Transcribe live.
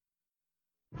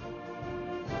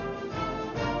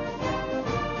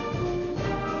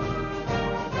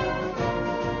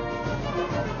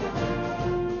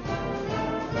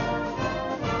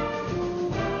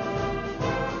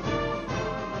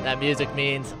That music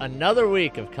means another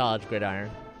week of College Gridiron.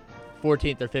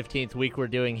 14th or 15th week we're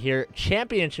doing here.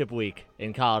 Championship week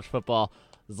in college football.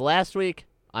 This was last week.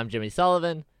 I'm Jimmy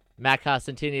Sullivan. Matt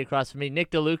Costantini across from me.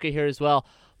 Nick DeLuca here as well.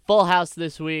 Full house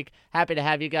this week. Happy to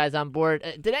have you guys on board.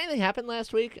 Did anything happen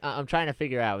last week? I'm trying to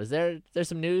figure out. There's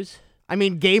some news? I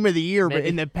mean, game of the year Maybe.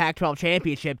 in the Pac-12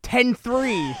 championship.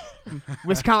 10-3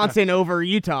 Wisconsin over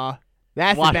Utah.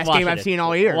 That's the best game I've seen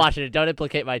all year. Washington, don't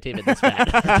implicate my team in this,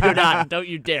 Matt. Don't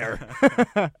you dare.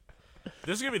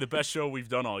 This is going to be the best show we've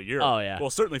done all year. Oh, yeah. Well,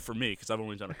 certainly for me, because I've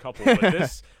only done a couple. But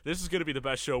this is going to be the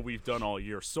best show we've done all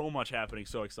year. So much happening.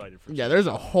 So excited for Yeah, there's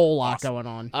a whole lot going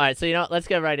on. All right, so you know what? Let's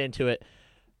get right into it.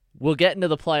 We'll get into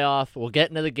the playoff. We'll get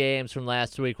into the games from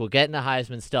last week. We'll get into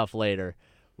Heisman stuff later.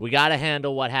 We got to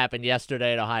handle what happened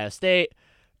yesterday at Ohio State.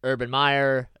 Urban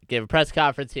Meyer gave a press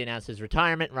conference. He announced his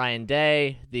retirement. Ryan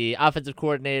Day, the offensive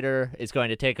coordinator, is going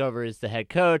to take over as the head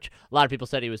coach. A lot of people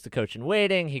said he was the coach in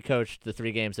waiting. He coached the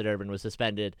 3 games that Urban was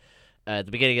suspended at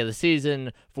the beginning of the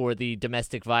season for the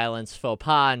domestic violence faux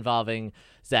pas involving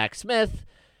Zach Smith.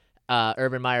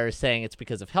 Urban Meyer is saying it's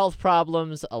because of health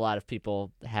problems. A lot of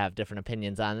people have different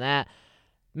opinions on that.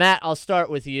 Matt, I'll start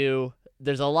with you.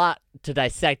 There's a lot to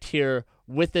dissect here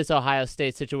with this Ohio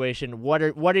State situation. What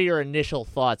are your initial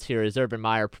thoughts here as Urban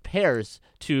Meyer prepares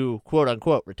to,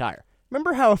 quote-unquote, retire?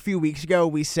 Remember how a few weeks ago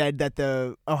we said that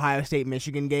the Ohio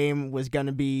State-Michigan game was going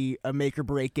to be a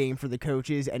make-or-break game for the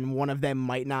coaches, and one of them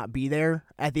might not be there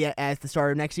at the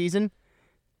start of next season?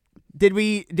 Did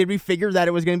we figure that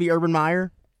it was going to be Urban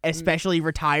Meyer, especially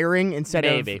retiring instead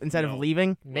of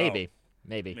leaving? Maybe.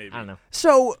 I don't know.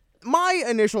 So my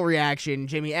initial reaction,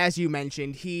 Jimmy, as you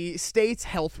mentioned, he states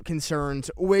health concerns,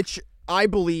 which I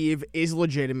believe is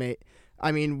legitimate.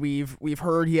 I mean, we've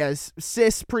heard he has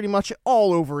cysts pretty much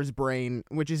all over his brain,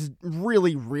 which is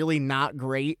really, really not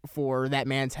great for that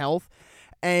man's health.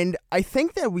 And I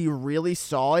think that we really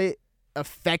saw it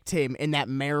affect him in that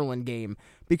Maryland game,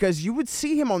 because you would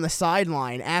see him on the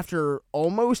sideline after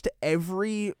almost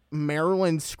every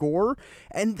Maryland score,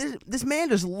 and this man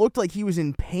just looked like he was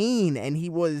in pain, and he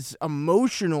was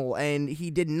emotional, and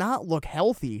he did not look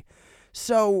healthy.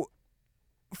 So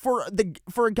for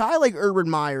a guy like Urban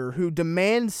Meyer, who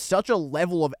demands such a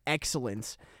level of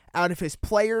excellence out of his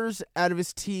players, out of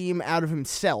his team, out of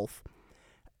himself,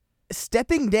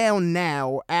 stepping down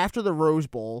now after the Rose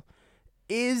Bowl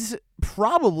is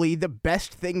probably the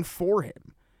best thing for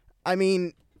him. I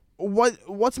mean,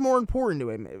 what's more important to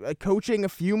him? Coaching a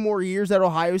few more years at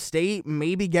Ohio State,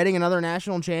 maybe getting another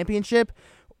national championship,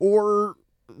 or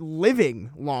living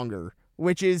longer,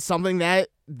 which is something that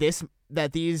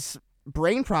these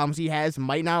brain problems he has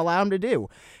might not allow him to do.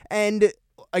 And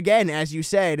again, as you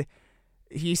said,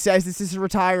 he says this is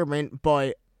retirement,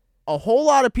 but a whole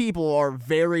lot of people are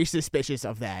very suspicious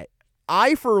of that.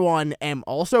 I, for one, am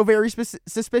also very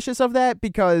suspicious of that,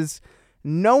 because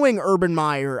knowing Urban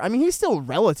Meyer, I mean, he's still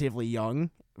relatively young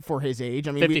for his age.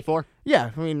 I mean, 54?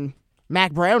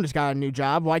 Mac Brown just got a new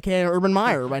job. Why can't Urban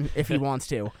Meyer if he wants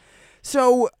to?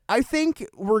 So I think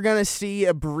we're going to see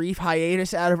a brief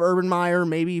hiatus out of Urban Meyer,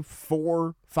 maybe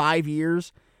 4-5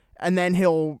 years, and then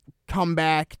he'll come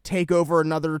back, take over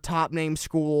another top-name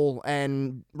school,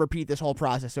 and repeat this whole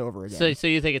process over again. So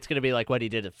you think it's going to be like what he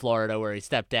did at Florida, where he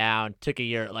stepped down, took a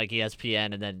year at like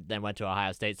ESPN, and then went to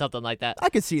Ohio State, something like that? I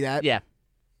could see that. Yeah.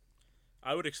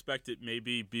 I would expect it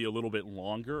maybe be a little bit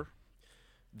longer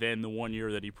than the 1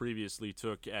 year that he previously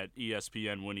took at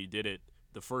ESPN when he did it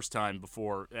the first time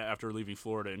after leaving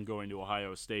Florida and going to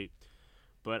Ohio State.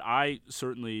 But I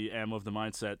certainly am of the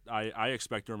mindset I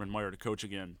expect Urban Meyer to coach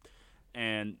again.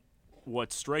 And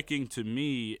what's striking to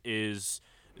me is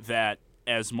that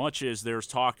as much as there's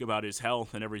talk about his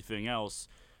health and everything else,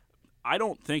 I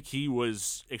don't think he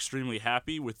was extremely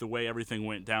happy with the way everything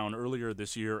went down earlier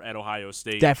this year at Ohio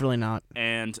State. Definitely not.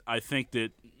 And I think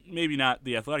that maybe not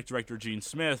the athletic director, Gene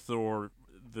Smith, or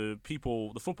the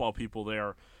football people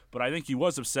there, but I think he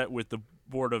was upset with the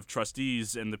board of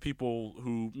trustees and the people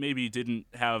who maybe didn't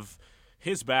have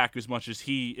his back as much as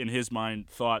he, in his mind,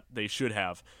 thought they should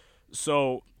have.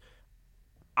 So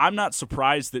I'm not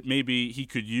surprised that maybe he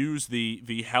could use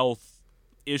the health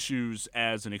issues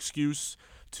as an excuse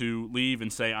to leave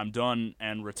and say, I'm done,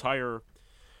 and retire.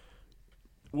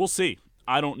 We'll see.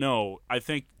 I don't know. I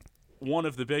think one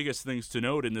of the biggest things to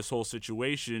note in this whole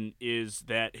situation is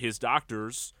that his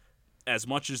doctors, as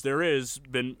much as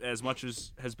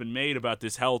has been made about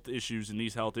this health issues and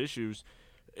these health issues,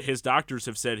 his doctors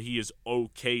have said he is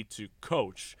okay to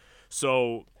coach.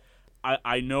 So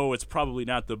I know it's probably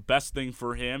not the best thing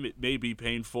for him. It may be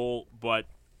painful, but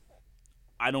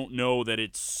I don't know that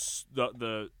it's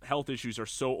the health issues are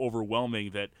so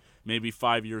overwhelming that maybe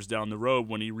 5 years down the road,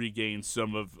 when he regains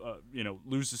some of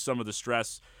loses some of the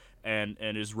stress and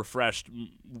is refreshed,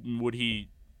 would he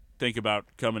think about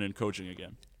coming and coaching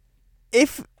again?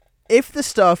 If the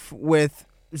stuff with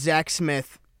Zach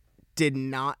Smith did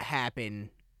not happen,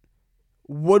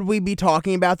 would we be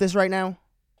talking about this right now?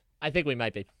 I think we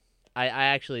might be. I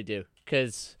actually do.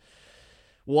 Because,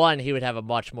 one, he would have a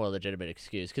much more legitimate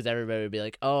excuse. Because everybody would be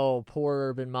like, oh, poor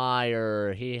Urban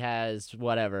Meyer. He has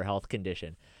whatever health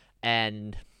condition.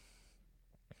 And,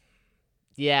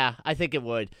 yeah, I think it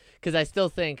would. Because I still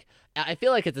think, I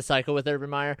feel like it's a cycle with Urban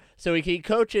Meyer. So he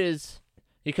coaches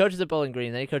at Bowling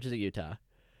Green, then he coaches at Utah.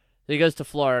 Then he goes to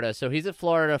Florida. So he's at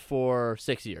Florida for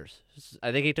 6 years.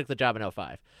 I think he took the job in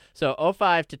 2005. So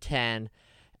 2005 to 10.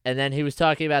 And then he was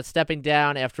talking about stepping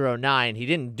down after 2009. He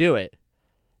didn't do it.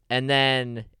 And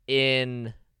then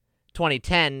in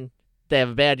 2010, they have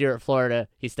a bad year at Florida.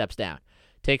 He steps down.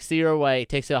 Takes the year away.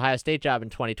 Takes the Ohio State job in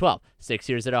 2012. 6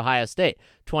 years at Ohio State.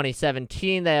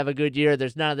 2017, they have a good year.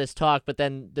 There's none of this talk, but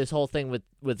then this whole thing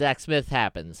with Zach Smith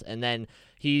happens. And then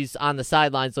he's on the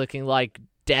sidelines looking like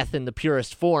death in the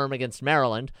purest form against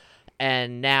Maryland.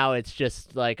 And now it's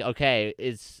just like, okay,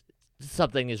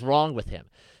 something is wrong with him.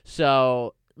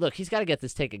 So look, he's got to get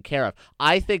this taken care of.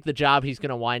 I think the job he's going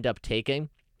to wind up taking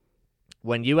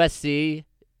when USC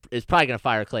is probably going to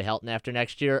fire Clay Helton after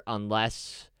next year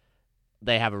unless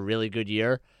they have a really good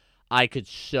year. I could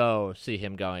so see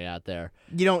him going out there.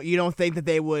 You don't think that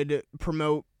they would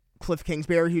promote Cliff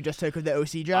Kingsbury, who just took the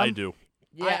OC job? I do.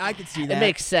 Yeah, I could see that. It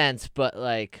makes sense, but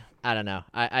I don't know.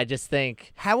 I just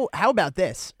think how about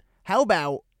this? How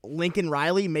about Lincoln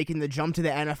Riley making the jump to the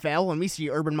NFL and we see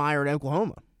Urban Meyer in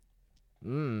Oklahoma?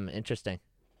 Interesting.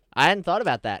 I hadn't thought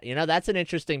about that. That's an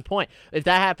interesting point. If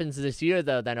that happens this year,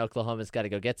 though, then Oklahoma's got to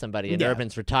go get somebody, and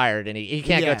Urban's retired, and he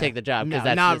can't go take the job because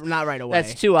that's not right away.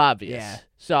 That's too obvious. Yeah.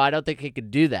 So I don't think he could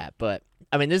do that. But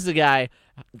I mean, this is a guy.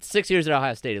 6 years at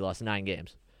Ohio State, he lost 9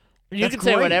 games. You can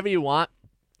say whatever you want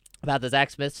about the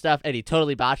Zach Smith stuff, and he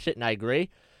totally botched it, and I agree.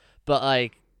 But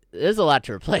there's a lot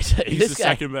to replace. He's the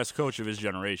second best coach of his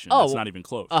generation. It's not even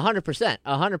close. 100%.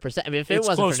 100%. I mean, if it it's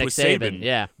wasn't close for Nick with Saban,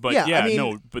 yeah. But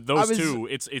but those two,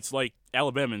 it's like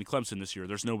Alabama and Clemson this year.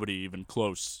 There's nobody even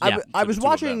close. I was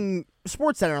watching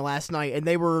SportsCenter last night, and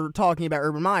they were talking about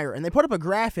Urban Meyer, and they put up a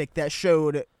graphic that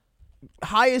showed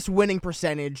highest winning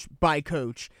percentage by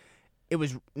coach. It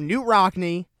was Newt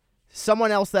Rockne,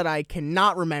 someone else that I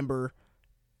cannot remember,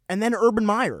 and then Urban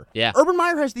Meyer. Yeah. Urban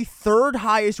Meyer has the third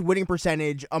highest winning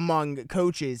percentage among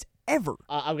coaches ever.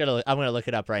 I'm gonna look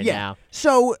it up right now.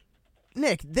 So,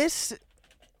 Nick, this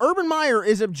Urban Meyer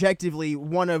is objectively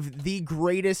one of the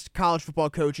greatest college football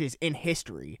coaches in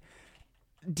history.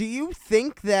 Do you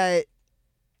think that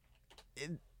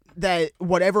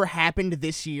whatever happened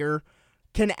this year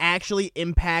can actually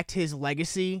impact his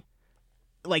legacy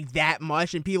like that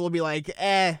much, and people will be like,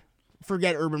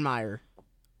 forget Urban Meyer?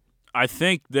 I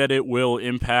think that it will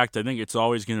impact. I think it's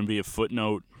always going to be a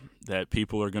footnote that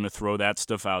people are going to throw that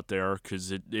stuff out there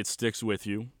because it sticks with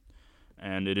you,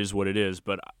 and it is what it is.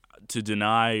 But to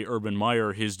deny Urban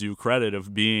Meyer his due credit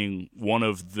of being one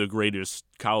of the greatest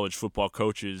college football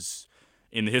coaches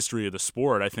in the history of the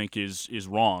sport, I think is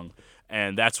wrong,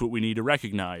 and that's what we need to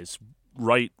recognize.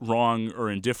 Right, wrong,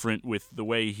 or indifferent with the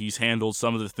way he's handled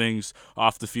some of the things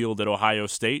off the field at Ohio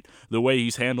State, the way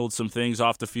he's handled some things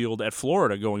off the field at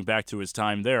Florida going back to his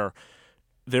time there,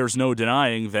 there's no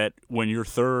denying that when you're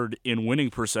third in winning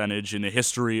percentage in the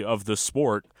history of the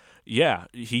sport,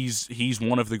 he's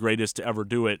one of the greatest to ever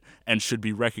do it and should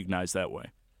be recognized that way.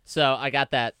 So I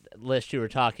got that list you were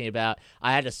talking about.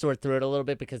 I had to sort through it a little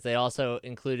bit because they also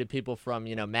included people from,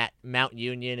 Mount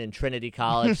Union and Trinity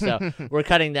College. So we're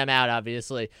cutting them out,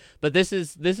 obviously. But this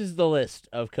is the list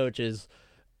of coaches,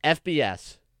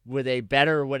 FBS, with a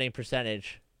better winning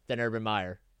percentage than Urban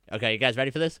Meyer. Okay, you guys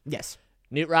ready for this? Yes.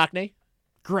 Newt Rockne.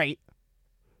 Great.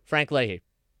 Frank Leahy.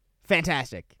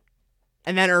 Fantastic.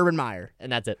 And then Urban Meyer.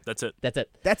 And that's it. That's it.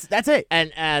 That's it.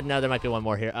 And no, there might be one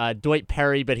more here. Dwight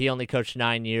Perry, but he only coached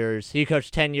 9 years. He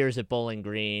coached 10 years at Bowling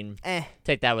Green.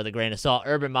 Take that with a grain of salt.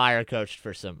 Urban Meyer coached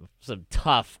for some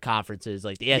tough conferences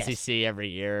like the SEC every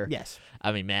year. Yes.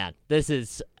 I mean, man, this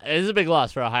is a big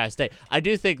loss for Ohio State. I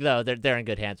do think, though, they're in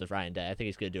good hands with Ryan Day. I think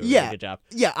he's going to do a really good job.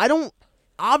 Yeah,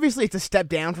 obviously, it's a step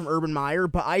down from Urban Meyer,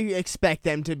 but I expect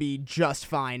them to be just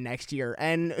fine next year.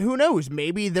 And who knows?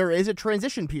 Maybe there is a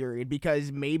transition period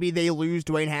because maybe they lose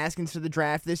Dwayne Haskins to the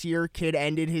draft this year. Kid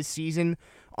ended his season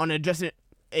on just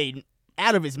a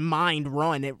out of his mind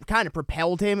run. It kind of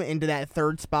propelled him into that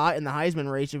third spot in the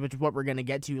Heisman race, which is what we're going to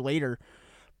get to later.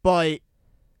 But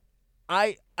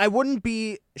I wouldn't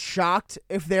be shocked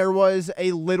if there was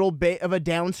a little bit of a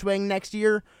downswing next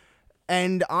year.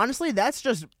 And honestly, that's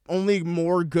just only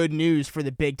more good news for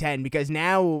the Big Ten, because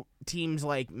now teams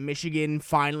like Michigan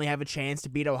finally have a chance to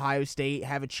beat Ohio State,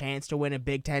 have a chance to win a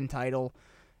Big Ten title,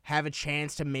 have a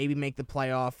chance to maybe make the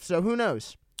playoff. So who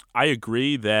knows? I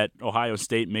agree that Ohio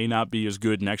State may not be as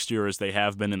good next year as they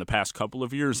have been in the past couple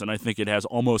of years, and I think it has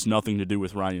almost nothing to do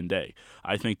with Ryan Day.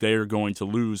 I think they are going to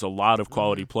lose a lot of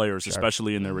quality players,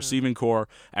 especially in their receiving core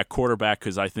at quarterback,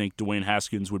 because I think Dwayne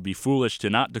Haskins would be foolish to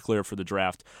not declare for the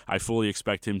draft. I fully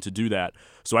expect him to do that.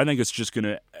 So I think it's just going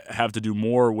to have to do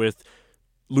more with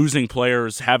losing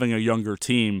players, having a younger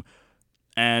team,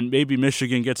 and maybe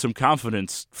Michigan gets some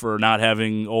confidence for not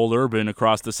having old Urban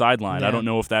across the sideline. Yeah. I don't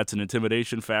know if that's an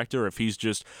intimidation factor, if he's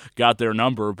just got their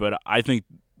number, but I think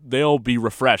they'll be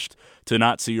refreshed to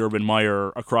not see Urban Meyer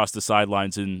across the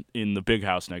sidelines in the big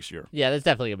house next year. Yeah, there's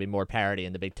definitely going to be more parity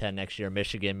in the Big Ten next year.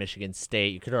 Michigan, Michigan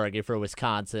State. You could argue for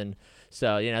Wisconsin.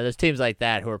 So, there's teams like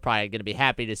that who are probably going to be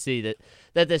happy to see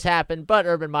that this happened. But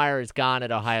Urban Meyer is gone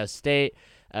at Ohio State.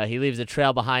 He leaves a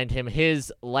trail behind him.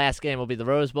 His last game will be the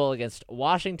Rose Bowl against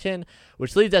Washington,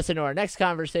 which leads us into our next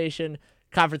conversation.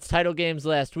 Conference title games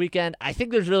last weekend. I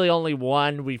think there's really only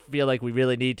one we feel like we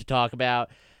really need to talk about,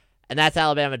 and that's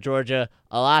Alabama-Georgia.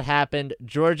 A lot happened.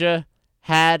 Georgia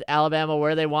had Alabama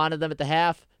where they wanted them at the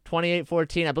half,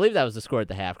 28-14. I believe that was the score at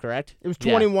the half, correct? It was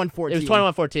 21-14. It was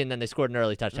 21-14, then they scored an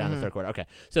early touchdown in the third quarter. Okay,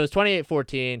 so it was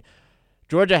 28-14.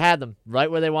 Georgia had them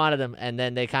right where they wanted them, and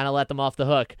then they kind of let them off the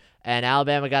hook, and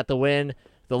Alabama got the win.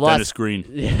 The loss. Dennis Green.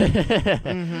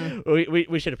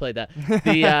 We should have played that.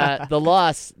 The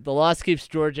loss keeps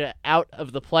Georgia out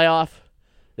of the playoff.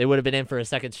 They would have been in for a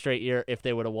second straight year if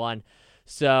they would have won.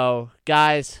 So,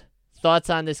 guys, thoughts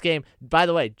on this game? By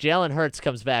the way, Jalen Hurts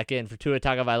comes back in for Tua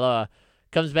Tagovailoa.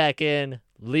 Comes back in,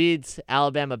 leads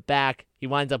Alabama back. He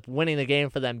winds up winning the game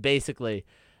for them, basically.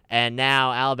 And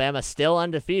now Alabama still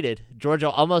undefeated. Georgia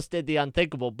almost did the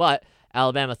unthinkable, but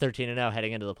Alabama 13-0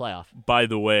 heading into the playoff. By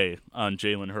the way, on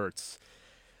Jalen Hurts,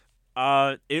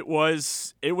 it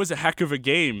was a heck of a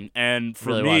game, and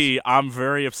for Really me, I'm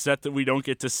very upset that we don't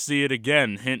get to see it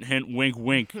again. Hint, hint, wink,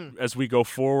 wink, as we go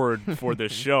forward for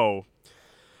this show.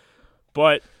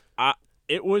 But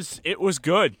it was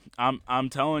good. I'm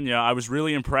telling you, I was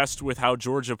really impressed with how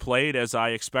Georgia played, as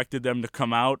I expected them to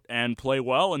come out and play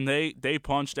well, and they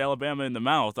punched Alabama in the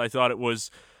mouth. I thought it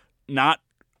was not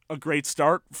a great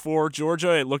start for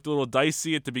Georgia. It looked a little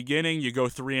dicey at the beginning. You go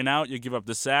 3 and out, you give up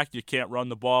the sack, you can't run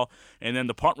the ball, and then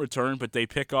the punt return, but they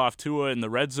pick off Tua in the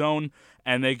red zone,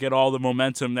 and they get all the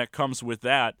momentum that comes with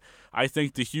that. I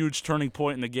think the huge turning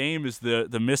point in the game is the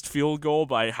missed field goal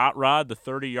by Hot Rod, the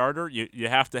 30-yarder. You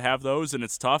have to have those, and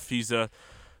it's tough. He's a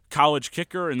college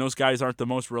kicker, and those guys aren't the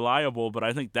most reliable, but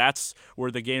I think that's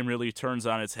where the game really turns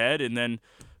on its head. And then,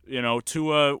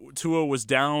 Tua was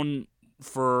down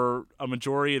for a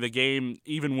majority of the game,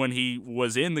 even when he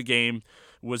was in the game,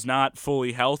 was not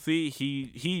fully healthy.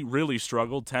 He really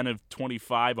struggled. 10 of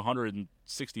 25,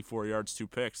 164 yards, 2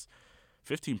 picks,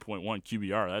 15.1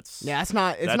 QBR. That's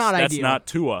not ideal. That's not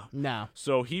Tua. No.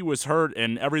 So he was hurt,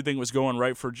 and everything was going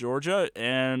right for Georgia.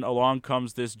 And along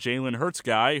comes this Jalen Hurts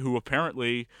guy, who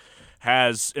apparently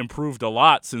has improved a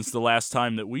lot since the last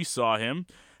time that we saw him.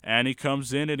 And he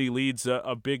comes in and he leads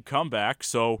a big comeback.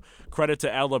 So credit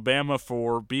to Alabama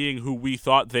for being who we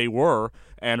thought they were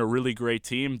and a really great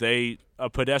team. A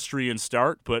pedestrian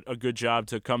start, but a good job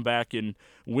to come back and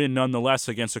win nonetheless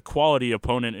against a quality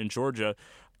opponent in Georgia.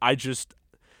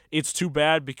 It's too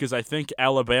bad because I think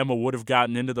Alabama would have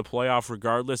gotten into the playoff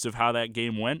regardless of how that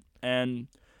game went. And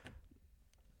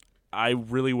I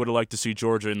really would have liked to see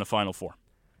Georgia in the Final Four.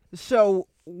 So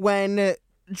when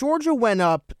Georgia went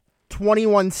up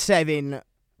 21-7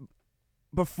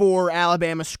 before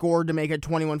Alabama scored to make it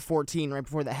 21-14 right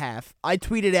before the half, I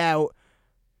tweeted out,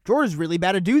 Georgia's really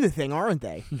about to do the thing, aren't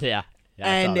they? Yeah,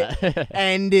 I saw that.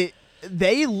 And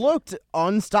they looked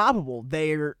unstoppable.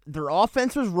 Their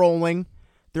offense was rolling.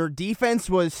 Their defense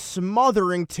was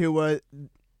smothering Tua.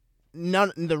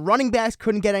 The running backs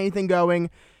couldn't get anything going.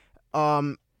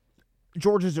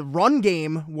 Georgia's run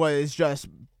game was just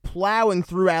plowing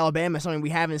through Alabama, something we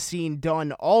haven't seen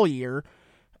done all year.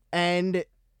 And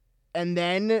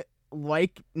then,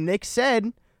 like Nick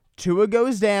said, Tua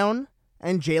goes down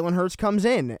and Jalen Hurts comes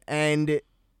in. And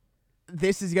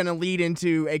this is going to lead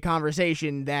into a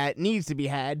conversation that needs to be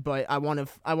had, but I want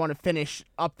to finish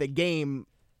up the game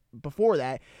before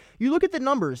that. You look at the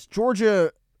numbers.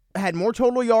 Georgia had more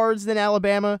total yards than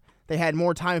Alabama. They had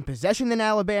more time of possession than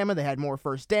Alabama. They had more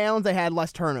first downs. They had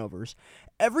less turnovers.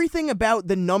 Everything about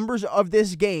the numbers of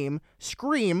this game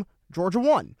scream Georgia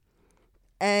won.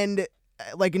 And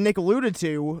like Nick alluded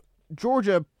to,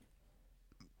 Georgia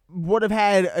would have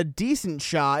had a decent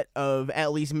shot of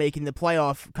at least making the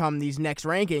playoff come these next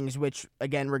rankings, which,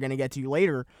 again, we're going to get to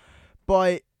later.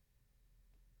 But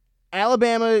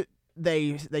Alabama,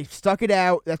 they stuck it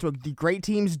out. That's what the great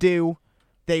teams do.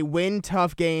 They win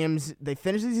tough games. They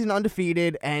finish the season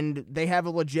undefeated, and they have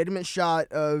a legitimate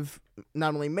shot of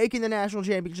not only making the national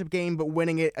championship game, but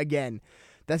winning it again.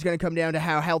 That's going to come down to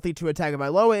how healthy Tua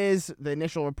Tagovailoa is. The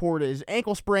initial report is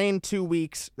ankle sprain, 2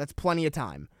 weeks. That's plenty of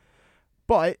time.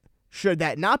 But should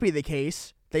that not be the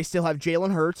case, they still have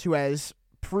Jalen Hurts, who has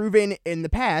proven in the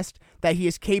past that he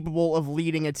is capable of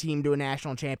leading a team to a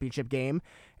national championship game,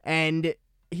 and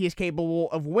he is capable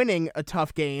of winning a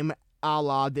tough game a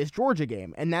la this Georgia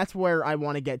game. And that's where I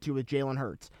want to get to with Jalen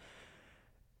Hurts.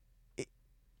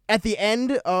 At the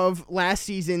end of last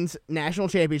season's national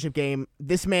championship game,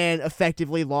 this man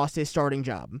effectively lost his starting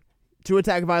job. Tua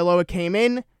Tagovailoa came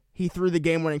in, he threw the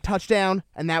game-winning touchdown,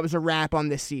 and that was a wrap on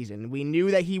this season. We knew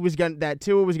that that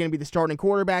Tua was going to be the starting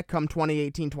quarterback come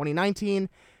 2018-2019,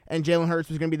 and Jalen Hurts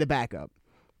was going to be the backup.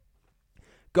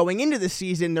 Going into this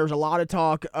season, there's a lot of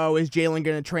talk, is Jalen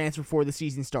going to transfer before the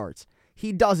season starts?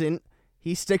 He doesn't.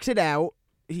 He sticks it out.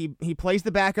 He plays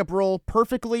the backup role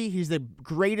perfectly. He's the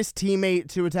greatest teammate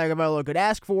Tua Tagovailoa could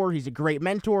ask for. He's a great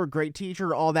mentor, great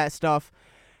teacher, all that stuff.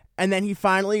 And then he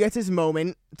finally gets his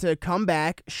moment to come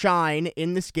back, shine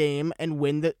in this game, and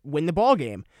win the ball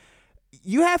game.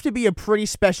 You have to be a pretty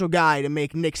special guy to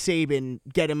make Nick Saban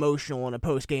get emotional in a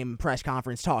post-game press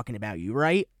conference talking about you,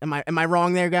 right? Am I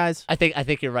wrong there, guys? I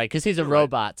think you're right, because he's a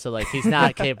robot, so like he's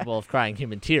not capable of crying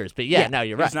human tears. But yeah, no,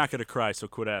 you're right. He's not going to cry, so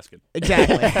quit asking.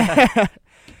 Exactly.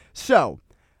 So,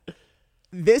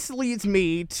 this leads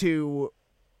me to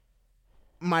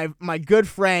my good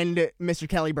friend, Mr.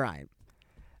 Kelly Bryant.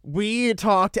 We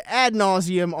talked ad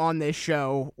nauseum on this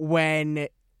show when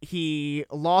he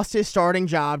lost his starting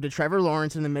job to Trevor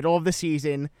Lawrence in the middle of the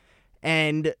season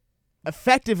and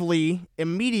effectively,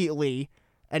 immediately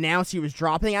announced he was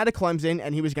dropping out of Clemson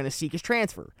and he was going to seek his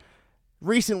transfer.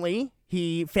 Recently,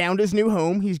 he found his new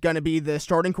home. He's going to be the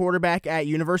starting quarterback at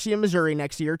University of Missouri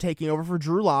next year, taking over for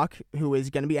Drew Lock, who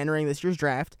is going to be entering this year's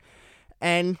draft.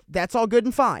 And that's all good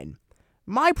and fine.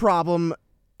 My problem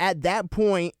at that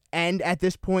point and at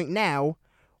this point now,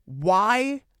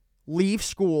 why leave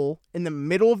school in the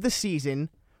middle of the season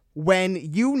when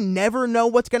you never know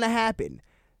what's going to happen?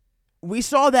 We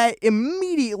saw that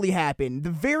immediately happen. The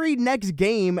very next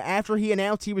game after he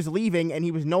announced he was leaving and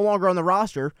he was no longer on the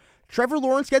roster, Trevor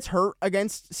Lawrence gets hurt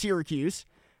against Syracuse,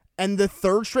 and the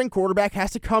third-string quarterback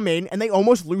has to come in, and they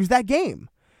almost lose that game.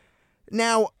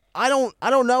 Now, I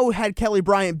don't know, had Kelly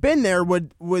Bryant been there,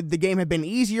 would the game have been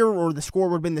easier, or the score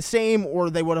would have been the same, or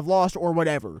they would have lost, or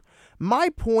whatever. My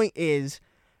point is,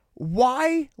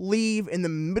 why leave in the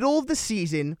middle of the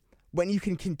season when you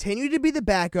can continue to be the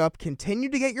backup, continue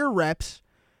to get your reps,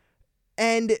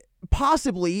 and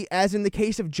possibly, as in the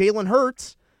case of Jalen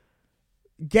Hurts,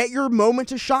 get your moment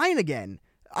to shine again?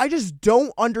 I just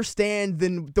don't understand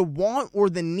the want or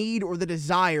the need or the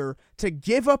desire to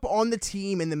give up on the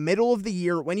team in the middle of the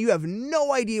year when you have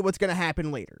no idea what's going to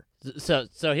happen later. So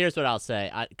here's what I'll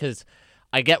say, because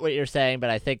I get what you're saying, but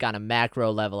I think on a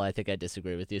macro level, I think I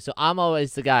disagree with you. So I'm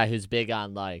always the guy who's big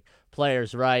on, like,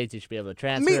 players' rights. You should be able to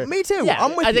transfer. Me too. Yeah,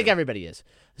 I'm with I think you. everybody is.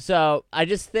 So I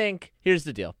just think, here's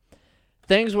the deal.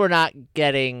 Things were not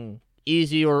getting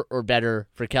easier or better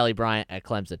for Kelly Bryant at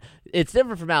Clemson. It's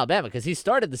different from Alabama because he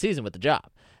started the season with the job.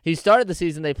 He started the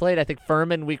season, they played, I think,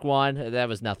 Furman week 1. That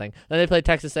was nothing. Then they played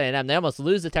Texas A&M. They almost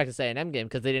lose the Texas A&M game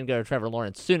because they didn't go to Trevor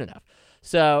Lawrence soon enough.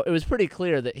 So it was pretty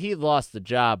clear that he lost the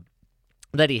job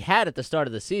that he had at the start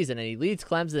of the season, and he leads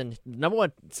Clemson, number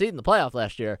 1 seed in the playoff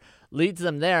last year, leads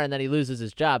them there, and then he loses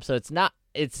his job. So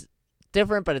it's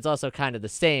different, but it's also kind of the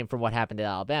same from what happened at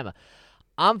Alabama.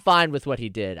 I'm fine with what he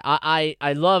did. I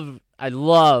love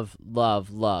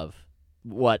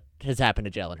what has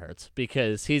happened to Jalen Hurts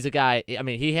because he's a guy. I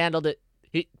mean, he handled it.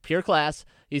 Pure class.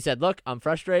 He said, "Look, I'm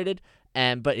frustrated,"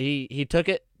 but he took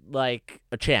it like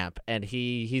a champ, and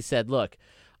he said, "Look,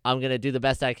 I'm going to do the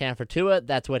best I can for Tua."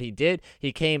 That's what he did.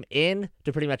 He came in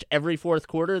to pretty much every fourth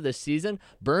quarter this season,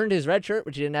 burned his red shirt,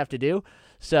 which he didn't have to do.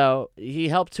 So he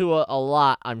helped Tua a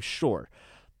lot, I'm sure.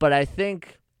 But I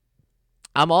think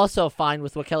I'm also fine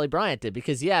with what Kelly Bryant did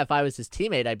because, yeah, if I was his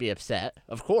teammate, I'd be upset,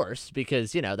 of course,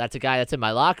 because, that's a guy that's in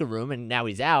my locker room and now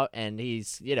he's out and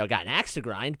he's, got an axe to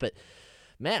grind. But,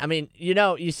 man, I mean,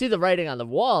 you see the writing on the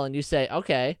wall and you say,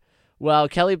 okay, Well,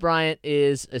 Kelly Bryant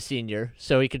is a senior,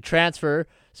 so he could transfer,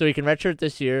 so he can redshirt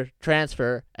this year,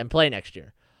 transfer, and play next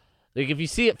year. Like, if you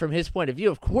see it from his point of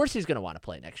view, of course he's going to want to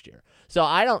play next year. So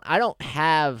I don't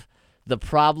have the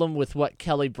problem with what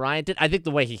Kelly Bryant did. I think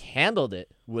the way he handled it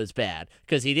was bad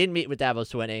because he didn't meet with Dabo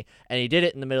Swinney, and he did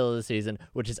it in the middle of the season,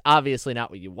 which is obviously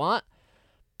not what you want.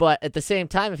 But at the same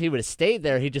time, if he would have stayed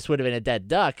there, he just would have been a dead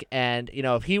duck. And,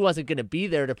 if he wasn't going to be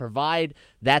there to provide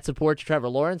that support to Trevor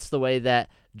Lawrence the way that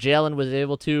Jalen was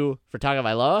able to for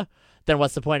Tagovailoa, then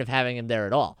what's the point of having him there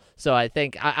at all? So I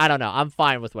think, I don't know, I'm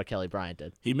fine with what Kelly Bryant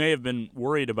did. He may have been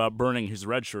worried about burning his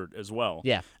red shirt as well.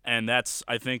 Yeah. And that's,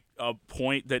 I think, a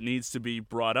point that needs to be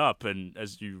brought up. And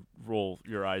as you roll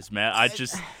your eyes, Matt,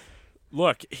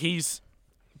 look,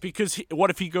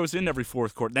 what if he goes in every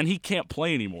fourth quarter? Then he can't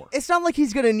play anymore. It's not like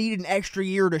he's going to need an extra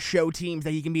year to show teams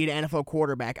that he can be an NFL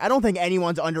quarterback. I don't think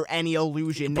anyone's under any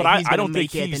illusion that he's going to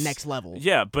make it at the next level.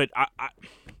 Yeah, but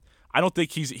I don't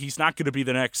think he's not going to be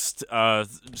the next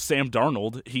Sam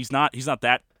Darnold. He's not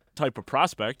that type of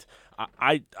prospect.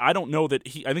 I don't know that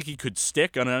I think he could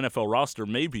stick on an NFL roster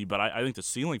maybe, but I think the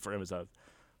ceiling for him is a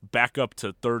backup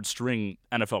to third string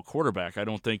NFL quarterback. I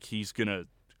don't think he's going to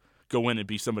go in and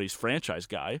be somebody's franchise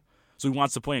guy. So he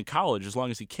wants to play in college as long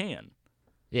as he can.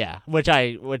 Yeah, which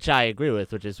I agree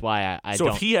with, which is why I so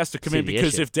don't. So if he has to come in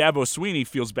because issue. If Dabo Swinney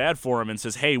feels bad for him and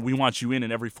says, "Hey, we want you in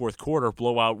every fourth quarter,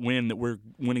 blowout win that we're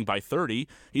winning by 30,"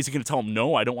 he's going to tell him,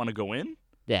 "No, I don't want to go in."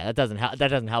 Yeah, that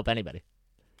doesn't help anybody.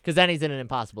 Because then he's in an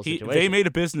impossible situation. They made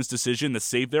a business decision that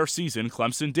saved their season.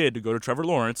 Clemson did to go to Trevor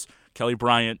Lawrence. Kelly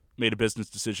Bryant made a business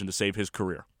decision to save his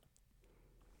career.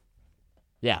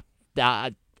 Yeah.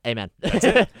 Amen.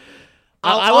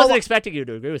 I wasn't expecting you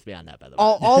to agree with me on that, by the way.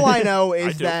 All I know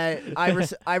is that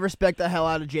I respect the hell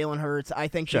out of Jalen Hurts. I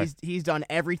think he's done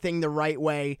everything the right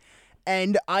way.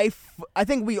 And I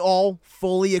think we all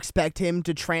fully expect him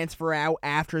to transfer out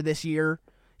after this year.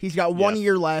 He's got 1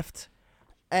 year left.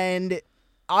 And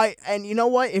you know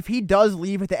what? If he does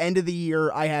leave at the end of the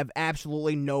year, I have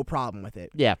absolutely no problem with it.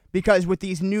 Yeah. Because with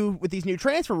these new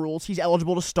transfer rules, he's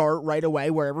eligible to start right away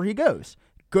wherever he goes.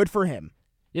 Good for him.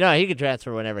 He can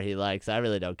transfer whenever he likes. I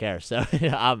really don't care. So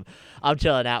I'm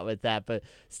chilling out with that. But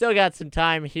still got some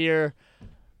time here.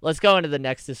 Let's go into the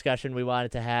next discussion we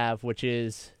wanted to have, which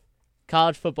is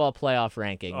college football playoff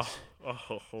rankings.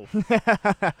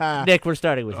 Nick, we're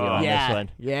starting with you on this one.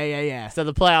 Yeah. So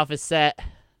the playoff is set.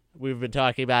 We've been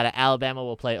talking about it. Alabama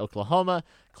will play Oklahoma.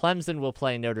 Clemson will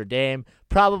play Notre Dame.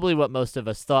 Probably what most of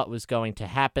us thought was going to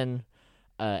happen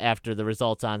after the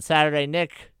results on Saturday.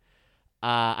 Nick,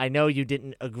 I know you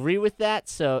didn't agree with that,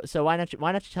 so why not you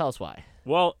tell us why?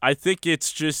 Well, I think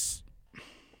it's just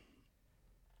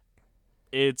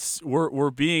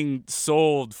we're being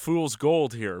sold fool's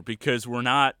gold here because we're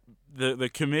not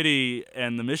the committee,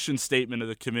 and the mission statement of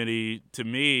the committee to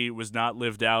me was not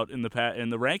lived out in the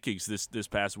rankings this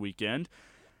past weekend.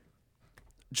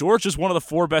 Georgia's one of the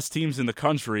 4 best teams in the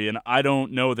country, and I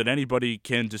don't know that anybody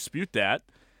can dispute that.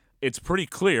 It's pretty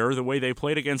clear the way they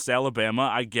played against Alabama.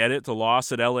 I get it, the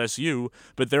loss at LSU,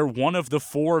 but they're one of the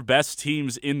 4 best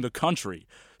teams in the country.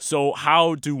 So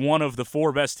how do one of the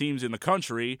 4 best teams in the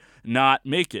country not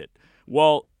make it?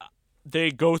 Well,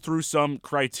 they go through some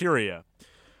criteria.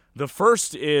 The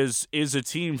first is a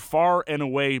team far and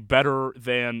away better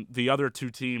than the other 2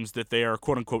 teams that they are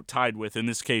quote-unquote tied with, in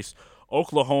this case,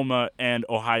 Oklahoma and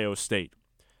Ohio State.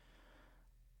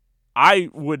 I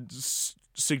would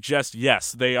suggest,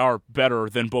 yes, they are better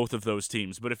than both of those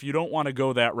teams. But if you don't want to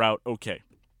go that route, okay.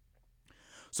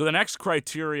 So the next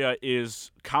criteria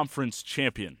is conference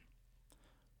champion.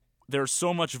 There's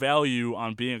so much value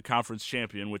on being a conference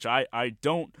champion, which I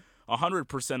don't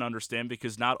 100% understand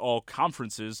because not all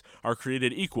conferences are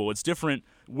created equal. It's different.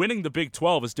 Winning the Big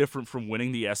 12 is different from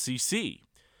winning the SEC.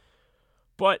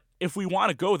 But if we want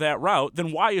to go that route,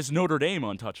 then why is Notre Dame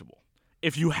untouchable?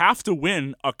 If you have to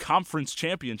win a conference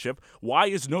championship, why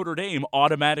is Notre Dame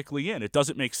automatically in? It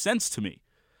doesn't make sense to me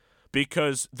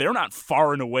because they're not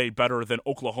far and away better than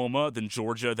Oklahoma, than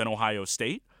Georgia, than Ohio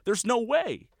State. There's no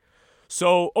way.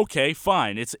 So, okay,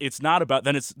 fine. It's not about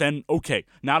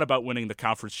not about winning the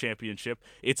conference championship.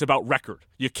 It's about record.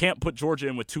 You can't put Georgia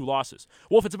in with 2 losses.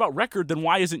 Well, if it's about record, then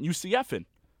why isn't UCF in?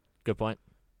 Good point.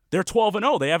 They're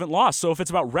 12-0. They haven't lost. So if it's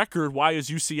about record, why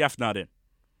is UCF not in?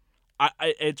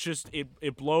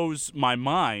 It blows my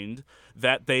mind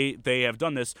that they have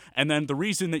done this. And then the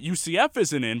reason that UCF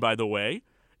isn't in, by the way,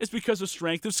 is because of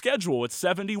strength of schedule. It's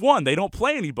 71. They don't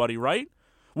play anybody, right?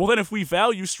 Well, then if we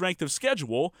value strength of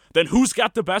schedule, then who's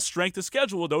got the best strength of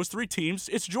schedule of those 3 teams?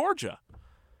 It's Georgia.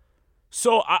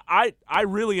 So I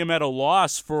really am at a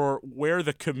loss for where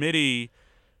the committee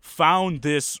found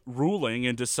this ruling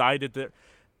and decided that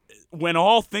when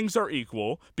all things are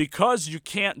equal, because you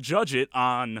can't judge it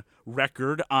on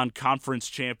record, on conference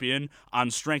champion,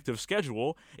 on strength of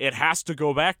schedule, it has to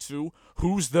go back to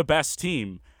who's the best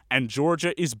team. And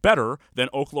Georgia is better than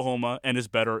Oklahoma and is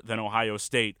better than Ohio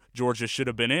State. Georgia should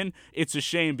have been in. It's a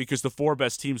shame because the 4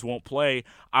 best teams won't play.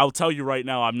 I'll tell you right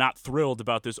now, I'm not thrilled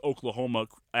about this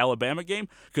Oklahoma-Alabama game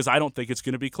because I don't think it's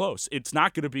going to be close. It's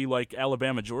not going to be like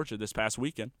Alabama-Georgia this past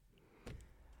weekend.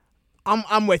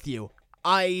 I'm with you.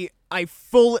 I want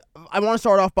to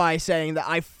start off by saying that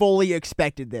I fully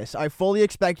expected this. I fully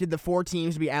expected the 4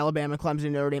 teams to be Alabama,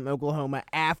 Clemson, Notre Dame, Oklahoma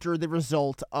after the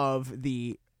result of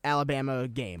the Alabama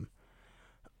game.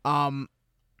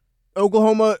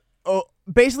 Oklahoma,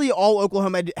 basically all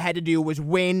Oklahoma had to do was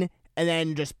win and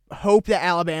then just hope that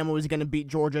Alabama was going to beat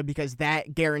Georgia because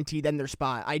that guaranteed them their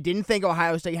spot. I didn't think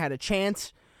Ohio State had a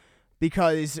chance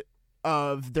because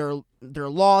of their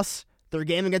loss, their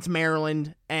game against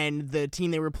Maryland, and the team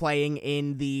they were playing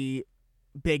in the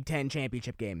Big Ten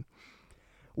championship game.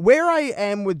 Where I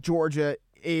am with Georgia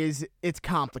is it's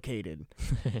complicated.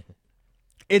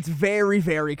 It's very,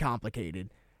 very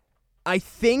complicated. I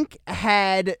think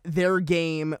had their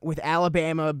game with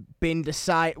Alabama been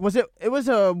decided, it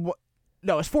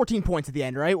was 14 points at the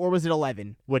end, right? Or was it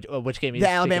 11? Which game? The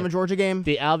Alabama-Georgia game?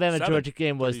 The Alabama-Georgia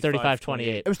game was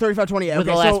 35-28. It was 35-28. With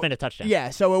okay, a last-minute touchdown. Yeah,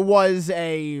 so it was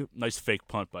a... Nice fake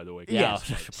punt, by the way. Yeah.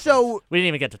 So... We didn't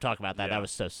even get to talk about that. Yeah. That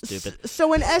was so stupid.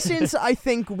 So in essence, I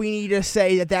think we need to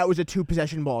say that was a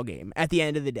 2-possession ball game at the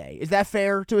end of the day. Is that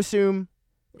fair to assume?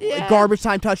 Yeah. Garbage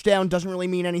time touchdown doesn't really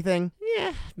mean anything?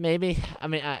 Yeah, maybe. I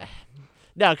mean,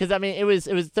 no, because, I mean, it was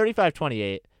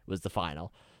 35-28 was the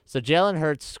final. So Jalen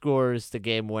Hurts scores the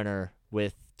game winner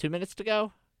with 2 minutes to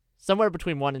go? Somewhere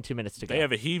between 1 and 2 minutes to go. They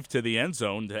have a heave to the end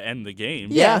zone to end the game.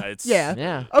 Yeah.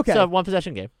 Yeah. Okay. So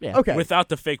 1-possession game. Yeah. Okay. Without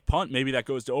the fake punt, maybe that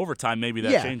goes to overtime. Maybe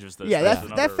that changes this. Yeah,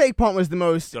 that fake punt was the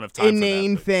most Don't have time for that,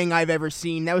 inane but- thing I've ever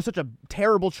seen. That was such a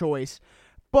terrible choice.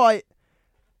 But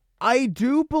I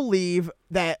do believe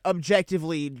that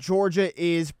objectively, Georgia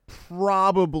is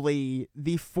probably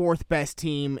the 4th best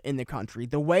team in the country.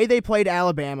 The way they played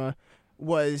Alabama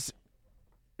was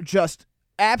just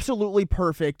absolutely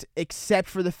perfect, except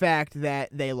for the fact that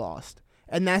they lost.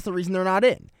 And that's the reason they're not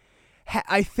in.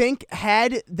 I think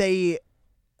had they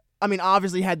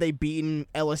beaten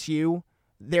LSU,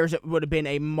 would have been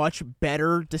a much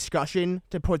better discussion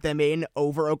to put them in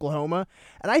over Oklahoma.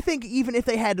 And I think even if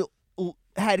they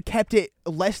had kept it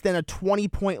less than a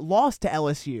 20-point loss to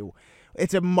LSU,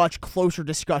 it's a much closer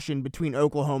discussion between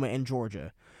Oklahoma and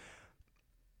Georgia.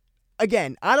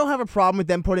 Again, I don't have a problem with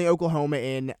them putting Oklahoma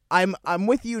in. I'm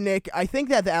with you, Nick. I think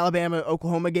that the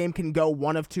Alabama-Oklahoma game can go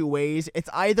one of two ways. It's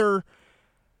either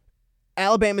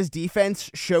Alabama's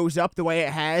defense shows up the way it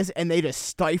has and they just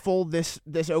stifle this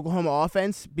Oklahoma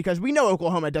offense, because we know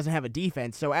Oklahoma doesn't have a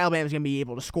defense, so Alabama's going to be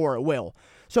able to score at will.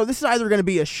 So this is either going to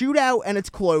be a shootout and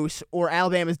it's close, or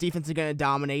Alabama's defense is going to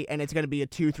dominate and it's going to be a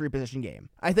 2-3 position game.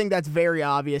 I think that's very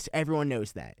obvious. Everyone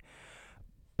knows that.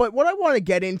 But what I want to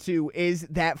get into is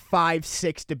that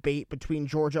 5-6 debate between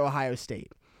Georgia and Ohio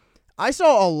State. I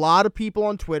saw a lot of people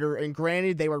on Twitter, and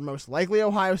granted they were most likely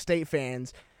Ohio State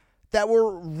fans, that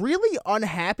were really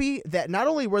unhappy that not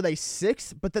only were they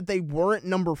 6th, but that they weren't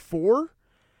number 4.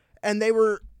 And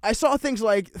I saw things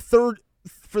like for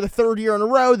the 3rd year in a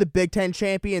row, the Big Ten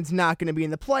champion's not going to be in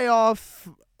the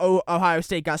playoff. Ohio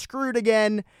State got screwed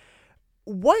again.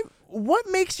 What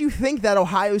makes you think that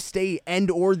Ohio State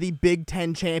and or the Big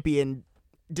Ten champion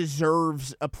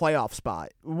deserves a playoff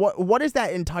spot? What is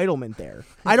that entitlement there?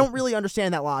 I don't really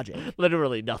understand that logic.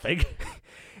 Literally nothing.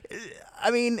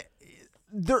 I mean,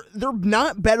 they're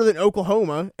not better than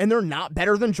Oklahoma, and they're not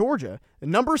better than Georgia.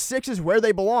 Number 6 is where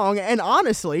they belong, and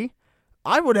honestly,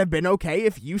 I would have been okay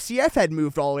if UCF had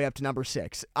moved all the way up to number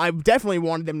 6. I definitely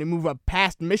wanted them to move up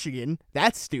past Michigan.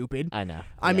 That's stupid. I know.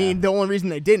 I mean, the only reason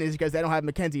they didn't is because they don't have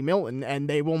Mackenzie Milton, and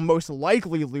they will most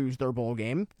likely lose their bowl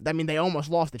game. I mean, they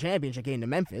almost lost the championship game to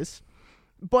Memphis.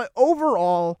 But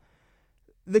overall,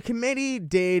 the committee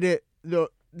did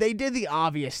the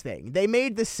obvious thing. They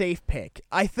made the safe pick.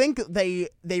 I think they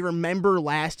remember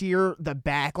last year the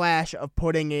backlash of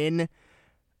putting in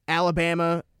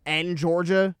Alabama and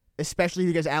Georgia, especially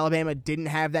because Alabama didn't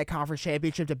have that conference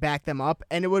championship to back them up,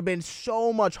 and it would have been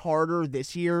so much harder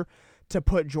this year to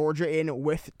put Georgia in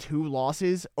with 2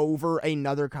 losses over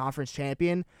another conference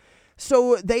champion.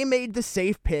 So they made the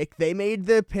safe pick. They made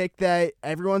the pick that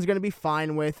everyone's going to be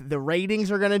fine with. The ratings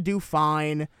are going to do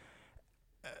fine.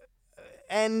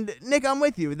 And, Nick, I'm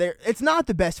with you. It's not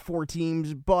the best 4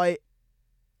 teams, but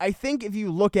I think if you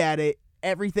look at it,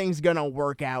 everything's going to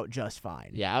work out just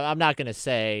fine. Yeah, I'm not going to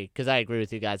say, because I agree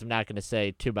with you guys, I'm not going to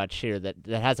say too much here that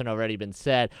hasn't already been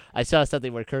said. I saw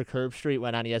something where Kirk Herbstreit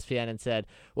went on ESPN and said,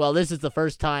 well, this is the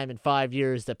first time in 5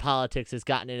 years that politics has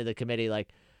gotten into the committee. Like,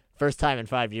 first time in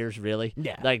 5 years, really?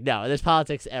 Yeah. Like, no, there's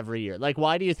politics every year. Like,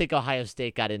 why do you think Ohio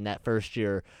State got in that first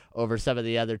year over some of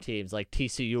the other teams like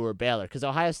TCU or Baylor? Because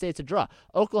Ohio State's a draw.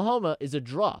 Oklahoma is a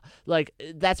draw. Like,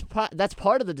 that's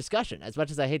part of the discussion, as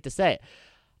much as I hate to say it.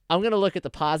 I'm going to look at the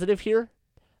positive here.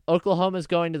 Oklahoma's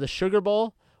going to the Sugar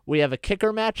Bowl. We have a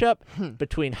kicker matchup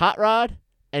between Hot Rod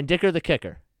and Dicker the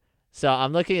Kicker. So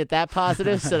I'm looking at that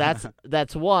positive. So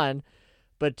that's one.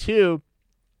 But two,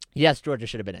 yes, Georgia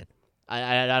should have been in.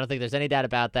 I don't think there's any doubt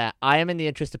about that. I am in the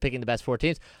interest of picking the best 4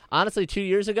 teams. Honestly, 2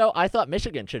 years ago, I thought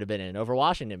Michigan should have been in over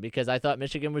Washington because I thought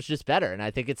Michigan was just better, and I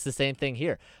think it's the same thing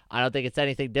here. I don't think it's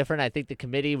anything different. I think the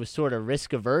committee was sort of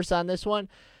risk-averse on this one,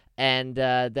 and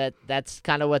that's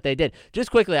kind of what they did. Just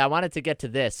quickly, I wanted to get to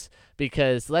this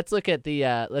because let's look at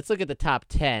the top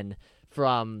 10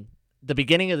 from the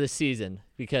beginning of the season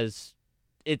because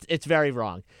it's very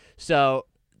wrong. So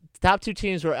top 2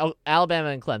 teams were Alabama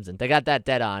and Clemson. They got that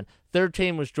dead on. Third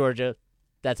team was Georgia.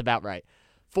 That's about right.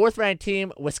 4th-ranked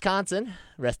team, Wisconsin.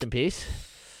 Rest in peace.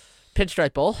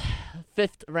 Pinstripe Bowl.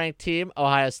 5th-ranked team,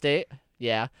 Ohio State.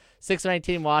 Yeah. 6th-ranked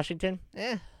team, Washington.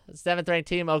 7th-ranked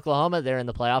team, Oklahoma. They're in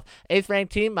the playoff.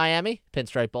 8th-ranked team, Miami.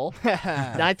 Pinstripe Bowl.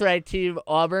 9th-ranked team,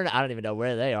 Auburn. I don't even know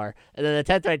where they are. And then the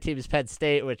 10th-ranked team is Penn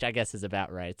State, which I guess is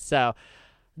about right. So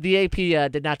the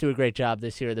AP did not do a great job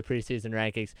this year in the preseason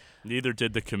rankings. Neither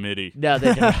did the committee. No,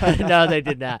 they did not. No, they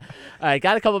did not. All right,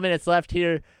 got a couple minutes left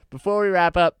here. Before we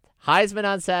wrap up, Heisman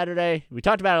on Saturday. We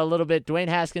talked about it a little bit. Dwayne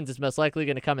Haskins is most likely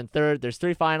going to come in third. There's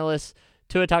 3 finalists,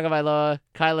 Tua Tagovailoa,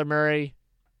 Kyler Murray,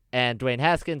 and Dwayne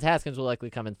Haskins. Haskins will likely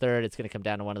come in third. It's going to come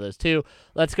down to one of those 2.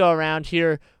 Let's go around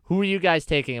here. Who are you guys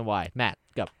taking and why? Matt,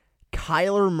 go.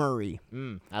 Kyler Murray.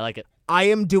 I like it. I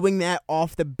am doing that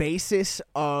off the basis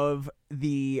of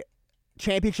the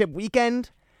championship weekend.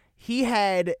 He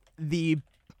had the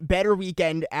better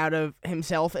weekend out of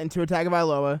himself and Tua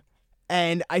Tagovailoa,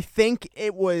 and I think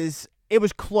it was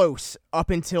close up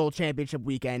until championship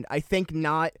weekend. I think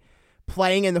not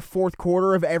playing in the fourth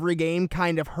quarter of every game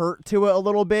kind of hurt Tua a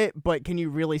little bit, but can you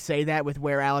really say that with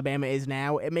where Alabama is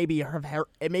now? It maybe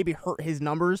hurt his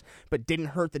numbers, but didn't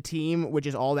hurt the team, which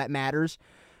is all that matters.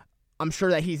 I'm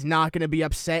sure that he's not going to be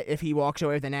upset if he walks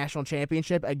away with the national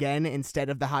championship again instead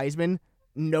of the Heisman.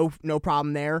 No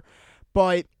problem there.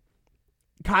 But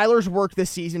Kyler's work this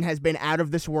season has been out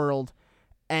of this world,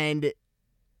 and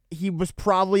he was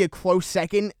probably a close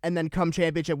second. And then come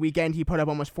championship weekend, he put up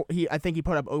I think he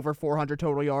put up over 400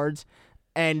 total yards,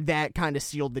 and that kind of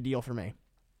sealed the deal for me.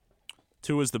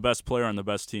 Tua's the best player on the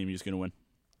best team. He's going to win.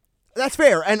 That's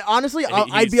fair, and honestly,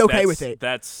 I'd be okay with it.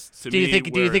 That's to do you me.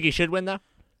 think? Do you think he should win though?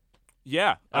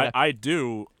 Yeah, Okay. I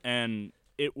do, and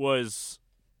it was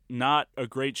not a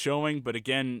great showing, but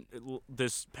again,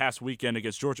 this past weekend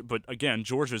against Georgia, but again,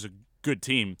 Georgia's a good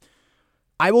team.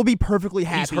 I will be perfectly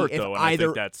happy He's hurt, if though, and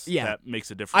either. I think that makes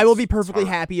a difference. I will be perfectly It's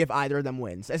hard. happy if either of them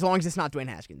wins, as long as it's not Dwayne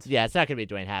Haskins. Yeah, it's not going to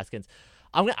be Dwayne Haskins.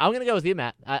 I'm gonna go with you,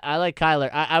 Matt. I like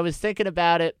Kyler. I was thinking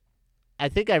about it. I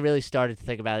think I really started to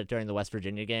think about it during the West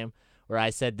Virginia game, where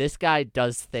I said, this guy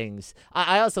does things.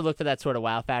 I also look for that sort of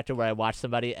wow factor where I watch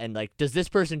somebody and, like, does this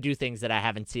person do things that I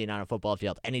haven't seen on a football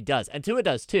field? And he does. And Tua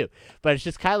does, too. But it's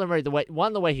just Kyler Murray,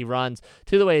 the way he runs,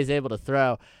 2, the way he's able to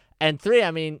throw. And 3,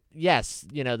 I mean, yes,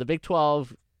 the Big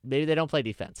 12, maybe they don't play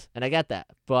defense. And I get that.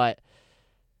 But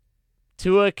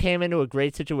Tua came into a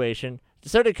great situation.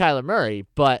 So did Kyler Murray,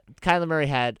 but Kyler Murray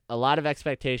had a lot of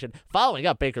expectation following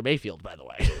up Baker Mayfield, by the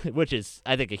way, which is,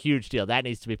 I think, a huge deal. That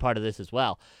needs to be part of this as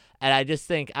well. And I just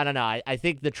think, I don't know, I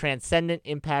think the transcendent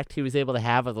impact he was able to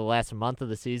have over the last month of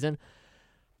the season,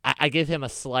 I give him a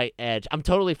slight edge. I'm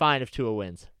totally fine if Tua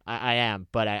wins. I am.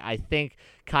 But I think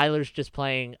Kyler's just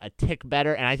playing a tick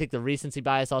better, and I think the recency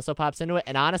bias also pops into it.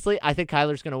 And honestly, I think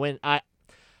Kyler's going to win. I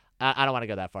don't want to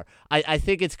go that far. I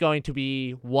think it's going to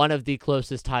be one of the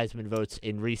closest Heisman votes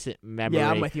in recent memory. Yeah,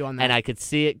 I'm with you on that. And I could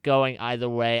see it going either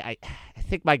way. I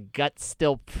think my gut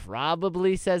still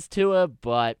probably says Tua,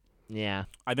 but yeah.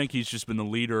 I think he's just been the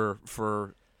leader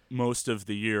for most of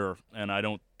the year, and I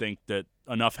don't think that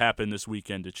enough happened this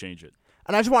weekend to change it.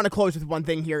 And I just want to close with one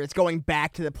thing here. It's going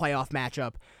back to the playoff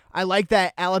matchup. I like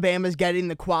that Alabama's getting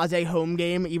the quasi-home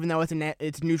game, even though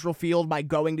it's neutral field, by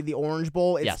going to the Orange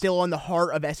Bowl. It's still in the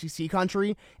heart of SEC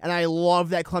country, and I love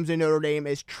that Clemson Notre Dame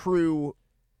is true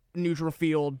neutral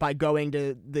field by going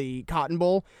to the Cotton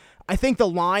Bowl. I think the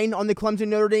line on the Clemson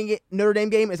Notre Dame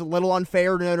game is a little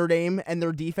unfair to Notre Dame and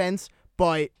their defense,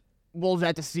 but we'll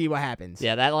have to see what happens.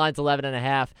 Yeah, that line's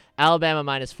 11.5. Alabama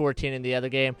minus 14 in the other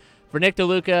game. For Nick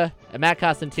DeLuca and Matt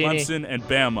Costantini, Clemson and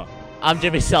Bama. I'm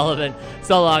Jimmy Sullivan.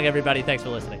 So long, everybody. Thanks for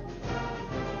listening.